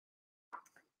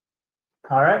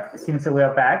All right, since we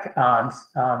are back,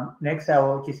 next I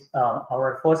will just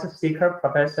our first speaker,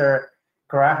 Professor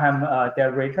Graham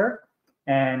Del Ruiter,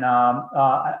 and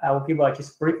I will give a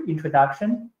just brief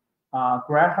introduction.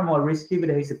 Graham received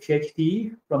his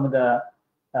PhD from the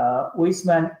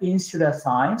Weizmann Institute of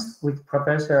Science with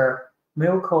Professor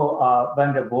Milko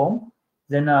van der Boom.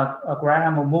 Then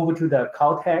Graham moved to the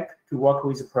Caltech to work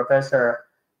with Professor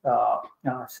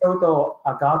Sodol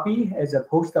Agabi as a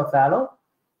postdoc fellow.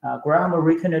 Graham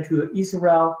returned to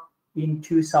Israel in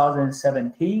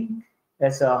 2017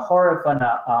 as a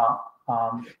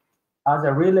as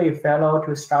a relay fellow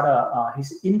to start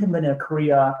his independent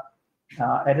career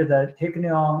at the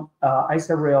Technion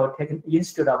Israel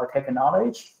Institute of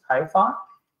Technology, Haifa,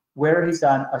 where he's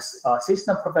an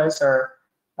assistant professor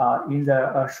in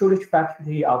the Schulich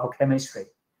Faculty of Chemistry.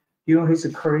 During his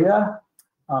career,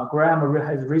 Graham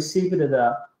has received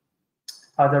the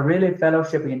Relay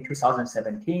Fellowship in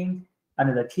 2017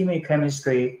 and the Team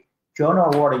Chemistry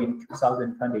Journal Award in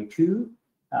 2022.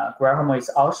 Graham is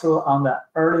also on the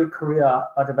Early Career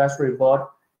Advisory Board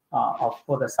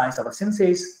for the Science of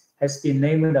Synthesis, has been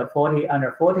named the 40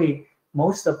 under 40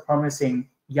 most promising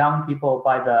young people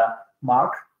by the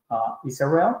Mark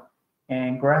Israel.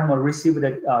 And Graham received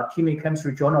the Team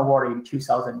Chemistry Journal Award in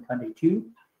 2022.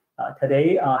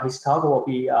 Today, his talk will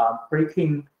be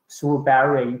breaking through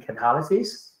barrier in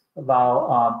catalysis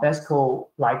about Bespoke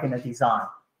Ligand design.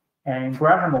 And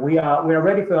Graham, we are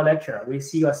ready for your lecture. We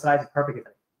see your slides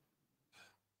perfectly.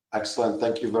 Excellent.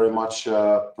 Thank you very much,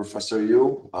 Professor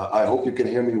Yu. I hope you can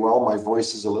hear me well. My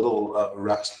voice is a little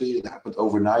raspy. It happened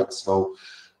overnight. So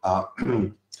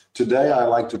today I'd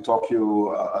like to talk to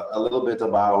you a little bit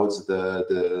about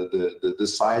the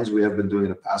science we have been doing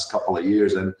in the past couple of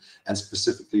years, and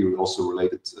specifically also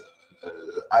related to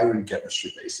iron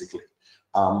chemistry, basically.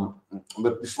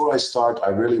 But before I start, I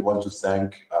really want to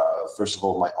thank, first of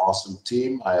all, my awesome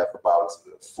team. I have about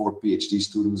 4 PhD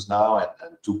students now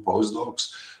and 2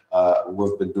 postdocs who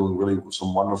have been doing really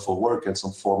some wonderful work, and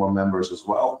some former members as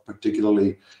well.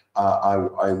 Particularly,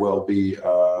 I will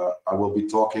be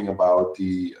talking about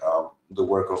the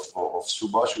work of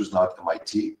Subhash, who's now at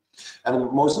MIT. And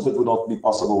most of it would not be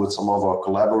possible with some of our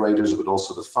collaborators, but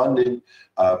also the funding,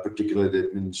 particularly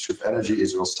the Ministry of Energy,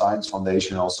 Israel Science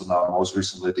Foundation, also now most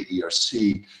recently the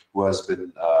ERC, who has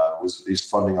been is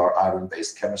funding our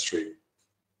iron-based chemistry.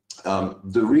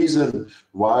 The reason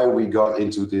why we got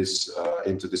into this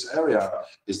area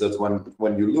is that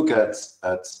when you look at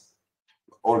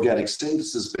organic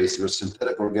synthesis based or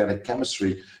synthetic organic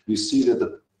chemistry, you see that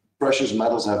the precious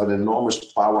metals have an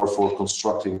enormous power for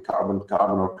constructing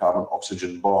carbon-carbon or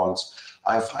carbon-oxygen bonds.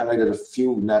 I've highlighted a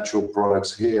few natural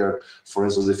products here. For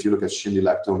instance, if you look at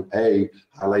shinilactone A,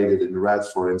 highlighted in red,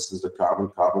 for instance, the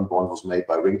carbon-carbon bond was made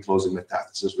by ring-closing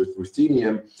metathesis with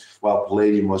ruthenium, while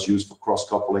palladium was used for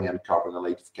cross-coupling and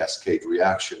carbonylative cascade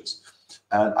reactions.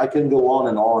 And I can go on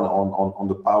and on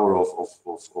the power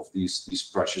of these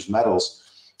precious metals.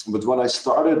 But when I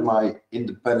started my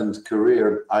independent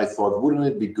career, I thought, wouldn't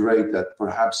it be great that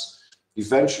perhaps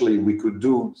eventually we could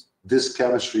do this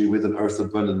chemistry with an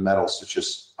earth-abundant metal such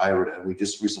as iron? And we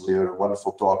just recently heard a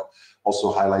wonderful talk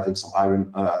also highlighting some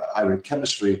iron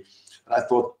chemistry. And I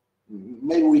thought,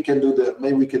 maybe we can do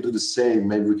the same.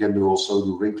 Maybe we can also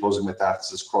do ring closing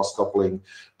metathesis, cross coupling.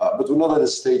 But we're not at a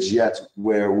stage yet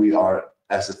where we are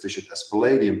as efficient as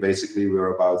palladium. Basically,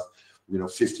 we're about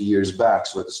 50 years back.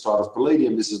 So at the start of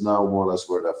palladium, this is now more or less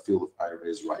where that field of iron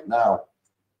is right now.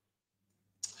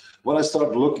 When I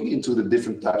started looking into the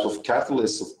different types of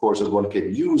catalysts, of course, that one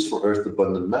can use for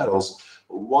earth-abundant metals,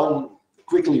 one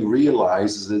quickly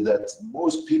realizes that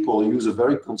most people use a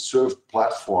very conserved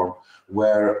platform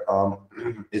where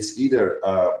it's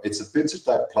a pincer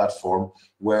type platform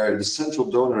where the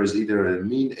central donor is either an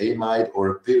amine, amide, or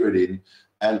a pyridine.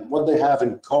 And what they have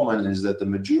in common is that the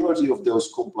majority of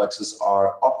those complexes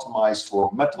are optimized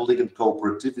for metal ligand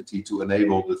cooperativity to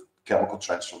enable the chemical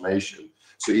transformation.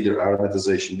 So either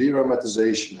aromatization,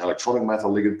 dearomatization, electronic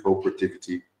metal ligand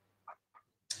cooperativity.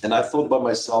 And I thought by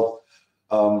myself,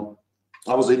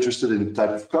 I was interested in the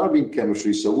type of carbene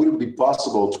chemistry. So would it be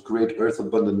possible to create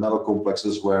earth-abundant metal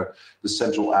complexes where the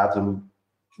central atom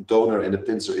donor in the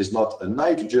pincer is not a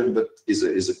nitrogen, but is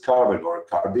a carbon or a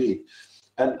carbene?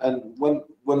 And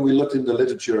when we looked in the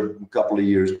literature a couple of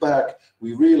years back,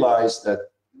 we realized that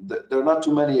there are not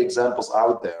too many examples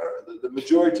out there. The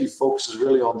majority focuses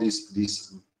really on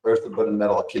these earth-abundant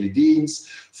metal achillidines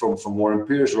from Warren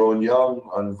Pierce, Rowan Young,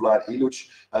 and Vlad Iluch.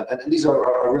 And these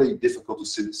are really difficult to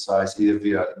synthesize either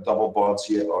via double bond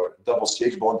or double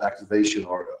CH bond activation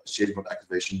or CH bond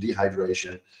activation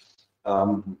dehydration.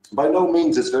 By no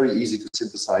means it's very easy to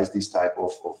synthesize these type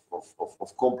of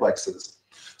of complexes.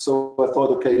 So I thought,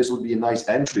 okay, this would be a nice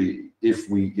entry if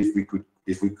we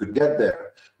could get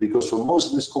there, because for most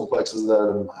of these complexes that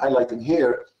I'm highlighting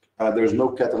here, there's no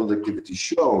catalytic activity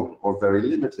shown or very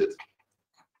limited.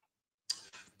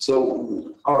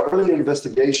 So our early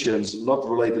investigations, not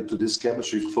related to this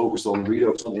chemistry, focused on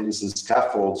redox on innocent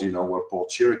scaffolds, you know, where Paul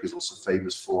Chirk is also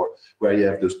famous for, where you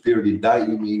have those pyridine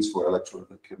diamines for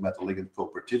electrometal ligand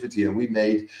cooperativity, and we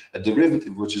made a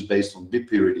derivative which is based on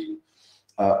bipyridine.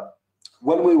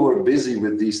 When we were busy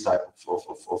with these type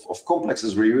of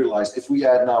complexes, we realized if we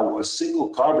add now a single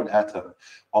carbon atom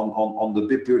on the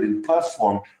bipyridine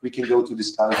platform, we can go to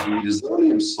this kind of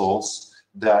imidazolium salts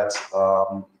that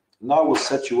now will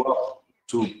set you up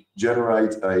to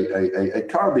generate a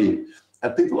carbene.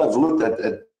 And people have looked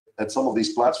at some of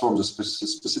these platforms,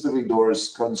 specifically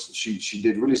Doris Kunz. She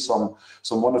did really some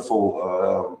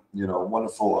wonderful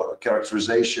wonderful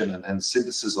characterization and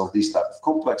synthesis of these type of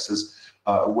complexes,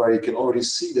 where you can already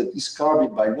see that this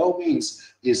carbene by no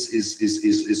means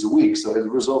is weak. So it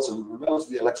results in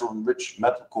relatively electron-rich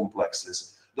metal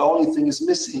complexes. The only thing is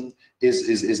missing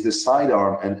is the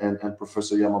sidearm, and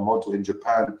Professor Yamamoto in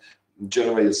Japan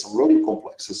generated some rhodium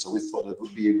complexes, so we thought that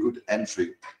would be a good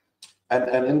entry.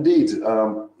 And indeed,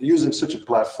 using such a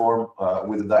platform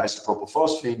with the diisopropyl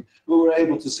phosphine, we were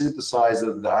able to synthesize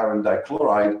the iron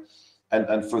dichloride,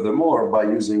 and furthermore, by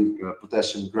using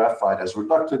potassium graphite as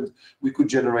reductant, we could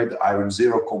generate the iron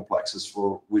zero complexes,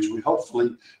 for which we hopefully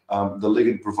the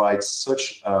ligand provides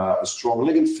such a strong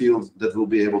ligand field that we'll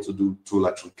be able to do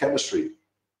two-electron chemistry.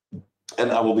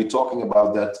 And I will be talking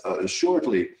about that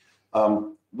shortly.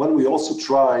 When we also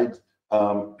tried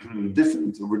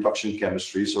different reduction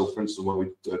chemistry, so for instance, when we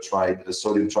tried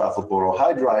sodium triethyl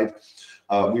borohydride,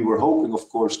 we were hoping, of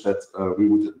course, that we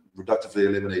would reductively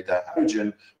eliminate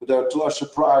dihydrogen, but to our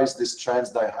surprise, this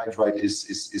trans dihydride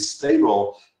is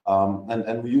stable,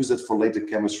 and we use it for later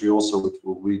chemistry also, which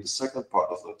will be the second part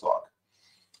of the talk.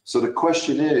 So the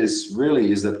question is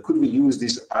that could we use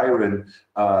these iron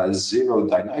zero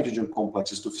dinitrogen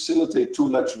complexes to facilitate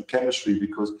two-electron chemistry?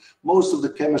 Because most of the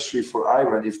chemistry for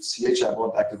iron, if CH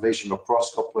bond activation or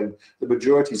cross-coupling, the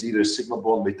majority is either sigma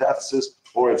bond metathesis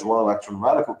or it's one-electron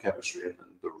radical chemistry, and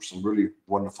there were some really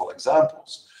wonderful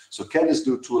examples. So can this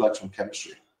do two-electron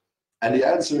chemistry? And the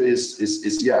answer is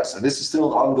yes. And this is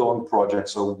still an ongoing project,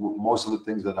 so most of the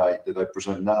things that I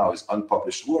present now is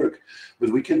unpublished work. But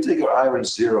we can take our iron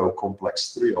zero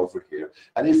complex 3 over here,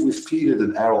 and if we feed it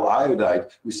an aryl iodide,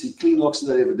 we see clean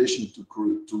oxidative addition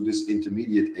to this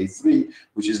intermediate A3,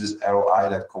 which is this aryl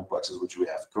iodide complexes which we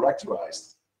have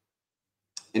characterized.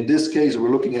 In this case, we're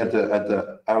looking at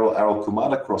the aryl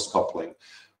Kumada cross coupling,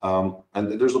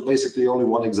 and there's basically only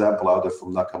one example out there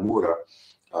from Nakamura,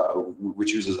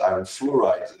 which uses iron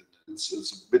fluoride. It's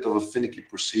a bit of a finicky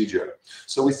procedure.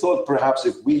 So we thought perhaps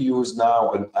if we use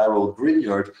now an aryl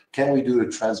Grignard, can we do a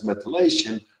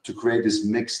transmetallation to create this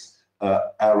mixed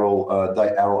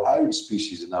diaryl iron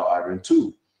species, and now iron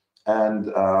 2.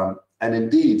 And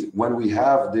indeed, when we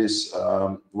have this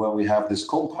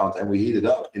compound and we heat it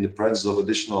up in the presence of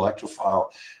additional electrophile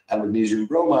and magnesium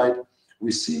bromide,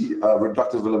 we see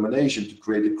reductive elimination to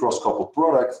create a cross-coupled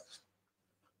product,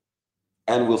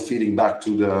 and we're feeding back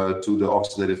to the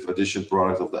oxidative addition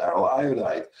product of the aryl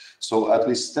iodide. So at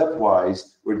least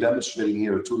stepwise, we're demonstrating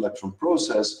here a two-electron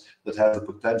process that has the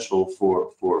potential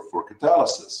for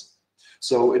catalysis.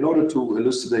 So in order to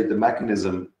elucidate the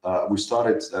mechanism, we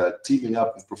started teaming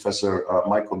up with Professor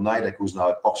Michael Nidek, who's now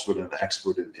at Oxford and an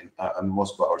expert in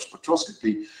Mossbauer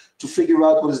spectroscopy, to figure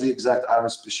out what is the exact iron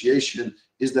speciation.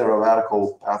 Is there a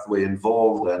radical pathway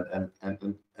involved,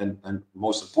 and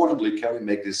most importantly, can we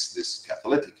make this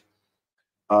catalytic?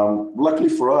 Luckily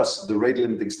for us, the rate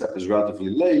limiting step is relatively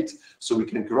late, so we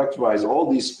can characterize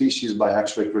all these species by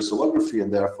X-ray crystallography,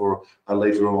 and therefore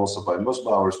later on also by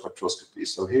Mossbauer spectroscopy.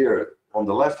 So here on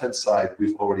the left-hand side,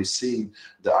 we've already seen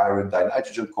the iron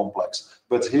dinitrogen complex,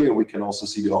 but here we can also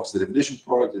see the oxidative addition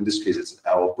product. In this case, it's an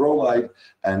aryl bromide,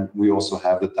 and we also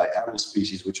have the diaryl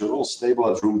species, which are all stable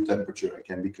at room temperature and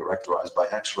can be characterized by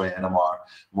X-ray, NMR,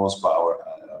 Mossbauer,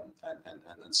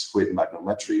 and squid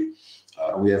magnetometry.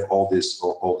 We have all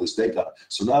this data.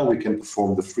 So now we can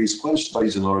perform the freeze-quench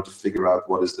studies in order to figure out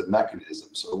what is the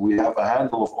mechanism. So we have a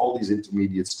handle of all these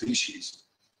intermediate species.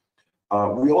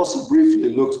 We also briefly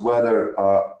looked whether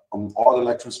all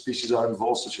electron species are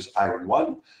involved, such as iron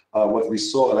 1. What we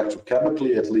saw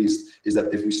electrochemically, at least, is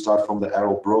that if we start from the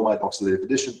aryl bromide oxidative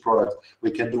addition product,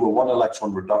 we can do a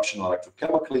 1-electron reduction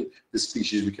electrochemically. This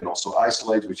species we can also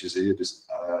isolate, which is here this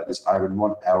iron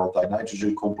 1 aryl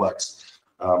dinitrogen complex.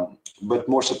 But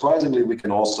more surprisingly, we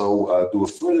can also do a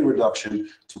further reduction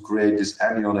to create this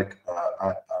anionic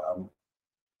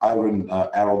iron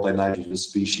aryl dinitrogen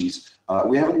species.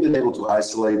 We haven't been able to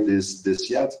isolate this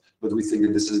yet, but we think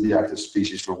that this is the active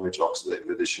species from which oxidative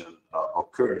addition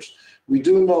occurs. We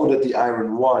do know that the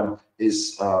iron 1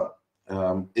 is a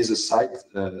side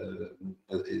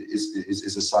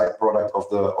product of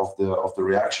the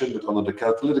reaction, but under the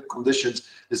catalytic conditions,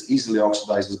 this easily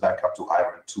oxidizes back up to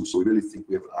iron 2. So we really think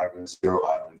we have an iron 0,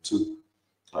 iron 2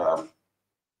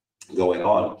 going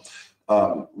on.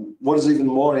 What is even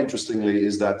more interestingly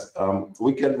is that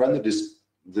we can render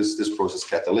this process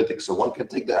catalytic. So one can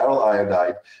take the aryl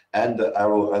iodide and the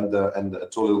aryl and the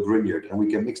toluene grignard, and we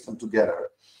can mix them together.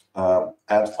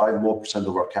 Add 5% more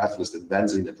of our catalyst and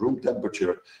benzene at room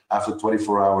temperature. After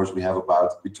 24 hours, we have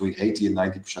about between 80 and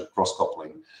 90%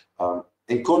 cross-coupling.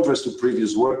 In contrast to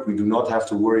previous work, we do not have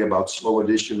to worry about slow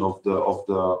addition of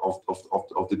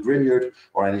the grignard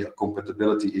or any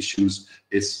compatibility issues.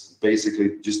 It's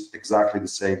basically just exactly the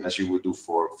same as you would do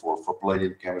for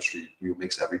palladium chemistry. You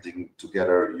mix everything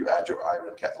together, you add your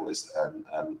iron catalyst, and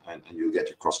you get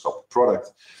your cross-coupled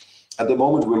product. At the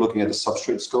moment, we're looking at the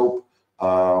substrate scope,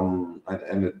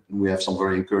 and we have some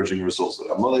very encouraging results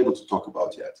that I'm not able to talk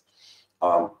about yet.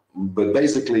 But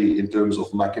basically, in terms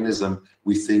of mechanism,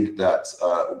 we think that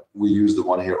we use the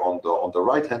one here on the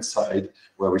right-hand side,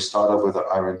 where we start off with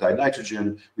our iron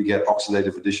dinitrogen, we get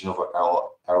oxidative addition of our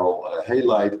aryl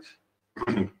halide,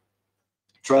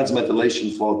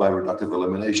 transmethylation followed by reductive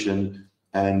elimination,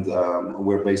 and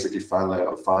we're basically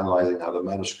finalizing now the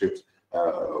manuscript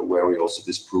where we also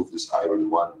disprove this iron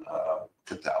 1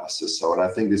 catalysis. So, and I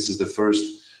think this is the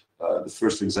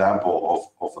first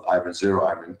example of an iron 0,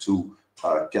 iron 2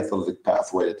 catalytic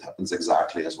pathway that happens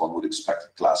exactly as one would expect in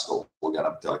classical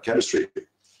organometallic chemistry.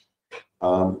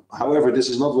 However, this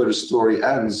is not where the story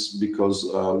ends, because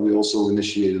we also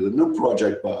initiated a new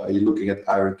project by looking at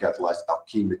iron catalyzed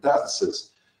alkene metathesis.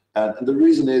 And the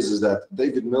reason is that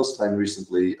David Milstein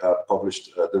recently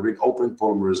published the ring opening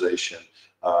polymerization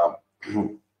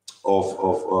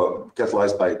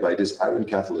catalyzed by this iron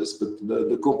catalyst, but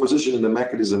the composition and the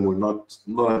mechanism were not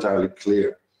entirely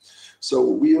clear. So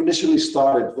we initially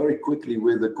started very quickly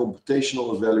with a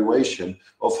computational evaluation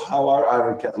of how our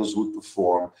iron catalyst would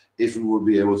perform if we would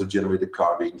be able to generate a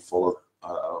carbene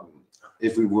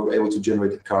if we were able to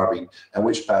generate a carbene, and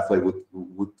which pathway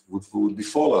would be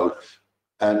followed.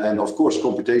 And of course,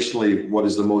 computationally, what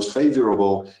is the most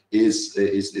favorable is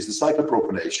the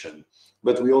cyclopropionation.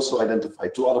 But we also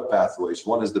identified two other pathways.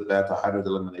 One is the beta hydride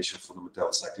elimination from the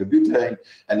metallocyclobutane,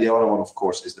 and the other one, of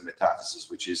course, is the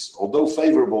metathesis, which is, although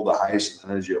favorable, the highest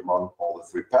in energy among all the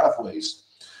three pathways.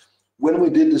 When we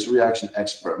did this reaction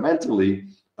experimentally,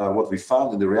 what we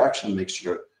found in the reaction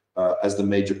mixture as the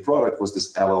major product was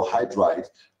this allyl hydride,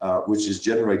 which is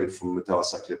generated from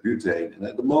metallocyclobutane. And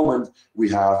at the moment, we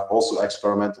have also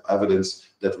experimental evidence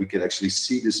that we can actually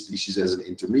see this species as an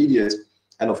intermediate.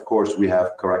 And of course, we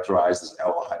have characterized this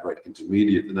allyl hydride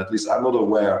intermediate. And at least I'm not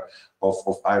aware of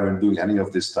iron doing any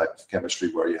of this type of chemistry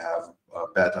where you have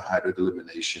beta hydride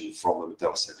elimination from the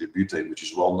metallocyclobutane, which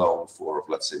is well known for,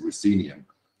 let's say, ruthenium.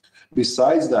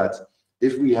 Besides that,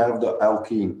 if we have the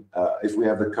alkene, if we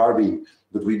have the carbene,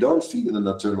 but we don't feed in the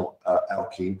nocturnal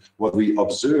alkene, what we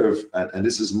observe, and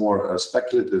this is more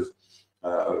speculative,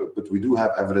 but we do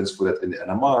have evidence for that in the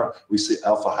NMR, we see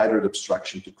alpha hydride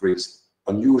abstraction to create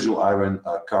unusual iron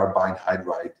carbene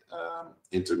hydride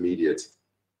intermediate.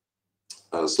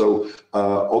 So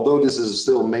although this is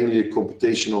still mainly a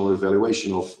computational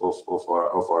evaluation of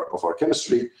our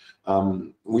chemistry,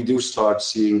 we do start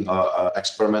seeing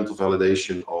experimental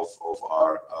validation of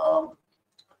our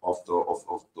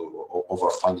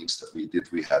findings that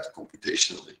we had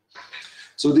computationally.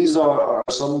 So these are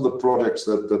some of the projects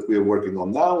that we are working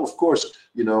on now. Of course,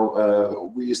 you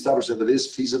know, we established that it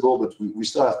is feasible, but we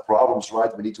still have problems,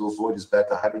 right? We need to avoid this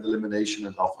beta hydride elimination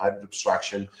and alpha hydride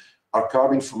abstraction. Our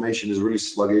carbene formation is really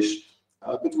sluggish,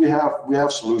 but we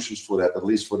have solutions for that. At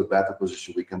least for the beta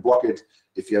position, we can block it.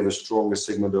 If you have a stronger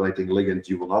sigma donating ligand,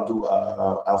 you will not do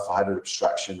alpha hydride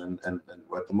abstraction. And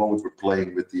at the moment, we're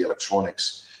playing with the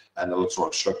electronics and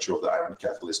electronic structure of the iron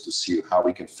catalyst to see how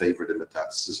we can favor the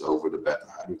metathesis over the beta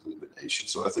hydride elimination.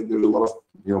 So I think there's a lot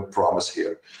of promise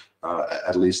here,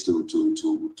 at least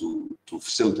to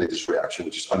facilitate this reaction,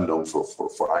 which is unknown for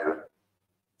iron.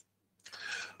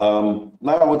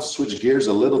 Now I want to switch gears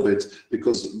a little bit,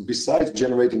 because besides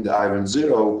generating the iron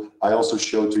 0, I also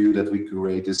showed to you that we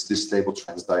create this stable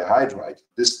trans dihydride.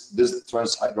 This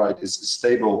trans hydride is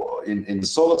stable in the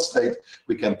solid state.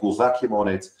 We can pull vacuum on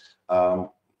it.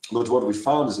 But what we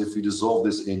found is if we dissolve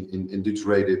this in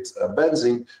deuterated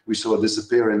benzene, we saw a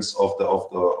disappearance of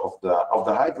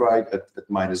the hydride at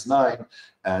 -9,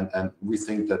 and we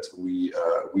think that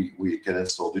we can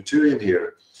install deuterium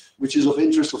here, which is of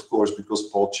interest, of course, because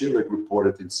Paul Chiric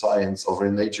reported in Science or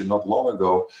in Nature not long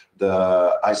ago the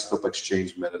isotope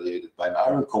exchange mediated by an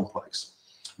iron complex.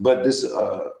 But this,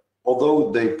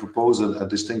 although they propose a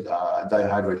distinct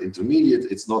dihydride intermediate,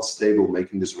 it's not stable,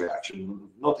 making this reaction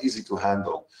not easy to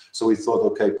handle. So we thought,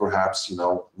 okay, perhaps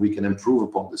we can improve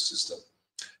upon this system.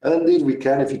 And indeed we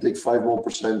can. If you take 5 more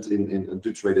 % in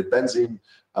deuterated benzene,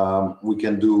 we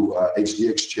can do HD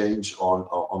exchange on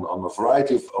a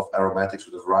variety of aromatics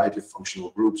with a variety of functional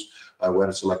groups, whether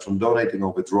it's electron donating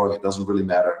or withdrawing, it doesn't really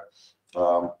matter.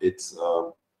 It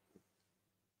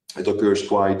occurs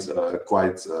quite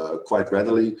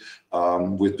readily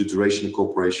with deuteration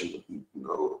incorporation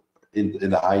in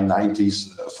the high 90s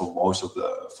for most of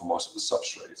the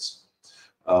substrates.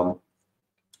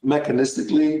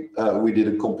 Mechanistically, we did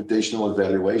a computational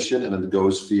evaluation, and it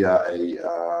goes via a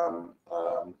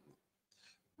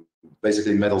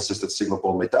basically metal-assisted signal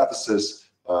bond metathesis,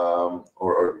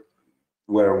 or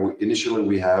where initially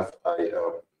we have a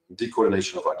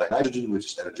decoordination of our dinitrogen, which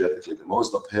is energetically the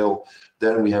most uphill.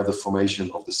 Then we have the formation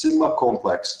of the sigma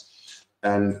complex,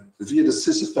 and via the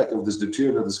cis effect of this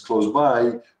deuterium that is close by,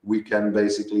 we can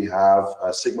basically have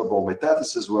a sigma bond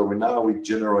metathesis where we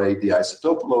generate the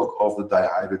isotope log of the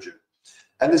dihydrogen,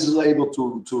 and this is able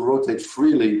to rotate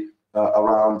freely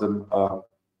around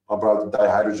about the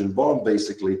dihydrogen bond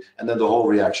basically, and then the whole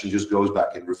reaction just goes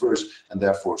back in reverse, and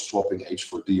therefore swapping H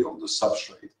for D on the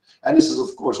substrate. And this is,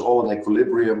 of course, all in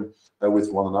equilibrium with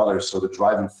one another. So the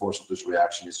driving force of this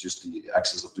reaction is just the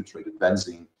excess of deuterated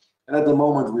benzene. And at the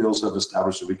moment, we also have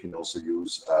established that we can also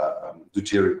use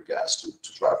deuterium gas to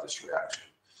drive this reaction.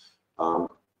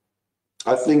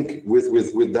 I think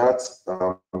with that,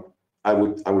 I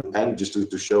would end just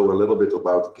to show a little bit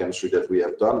about the chemistry that we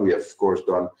have done. We have, of course,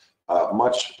 done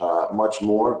much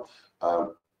more.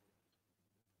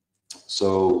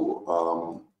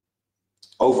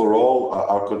 Overall,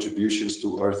 our contributions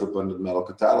to earth-abundant metal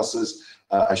catalysis,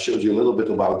 I showed you a little bit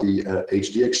about the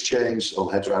HD exchange on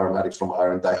heteroaromatics from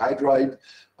iron dihydride.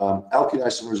 Alkene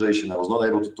isomerization I was not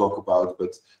able to talk about,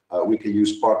 but we can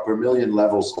use part per million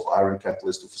levels of iron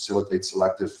catalyst to facilitate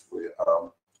selective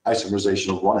isomerization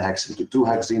of 1 hexene to 2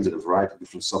 hexenes in a variety of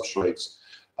different substrates.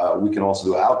 We can also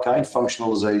do alkyne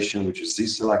functionalization, which is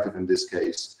Z-selective in this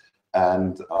case,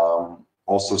 and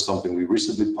also something we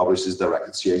recently published is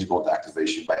directed CH bond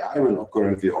activation by iron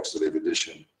occurring via oxidative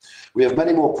addition. We have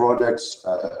many more projects.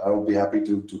 I will be happy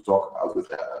to talk about with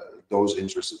those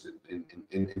interested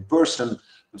in person.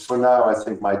 But for now, I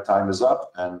think my time is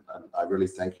up, and I really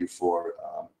thank you for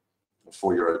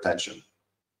your attention.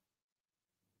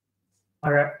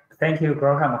 All right, thank you,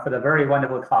 Graham, for the very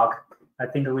wonderful talk. I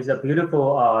think it was a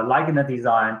beautiful ligand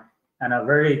design and a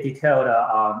very detailed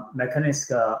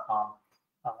mechanistic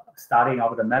studying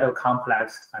of the metal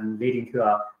complex and leading to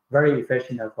a very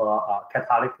efficient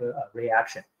catalytic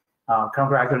reaction.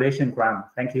 Congratulations, Graham.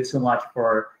 Thank you so much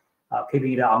for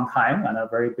keeping it on time and a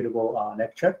very beautiful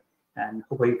lecture. And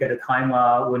hopefully you get a time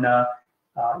when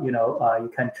you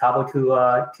can travel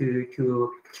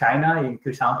to China,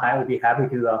 to Shanghai. We'll be happy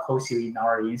to host you in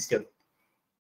our institute.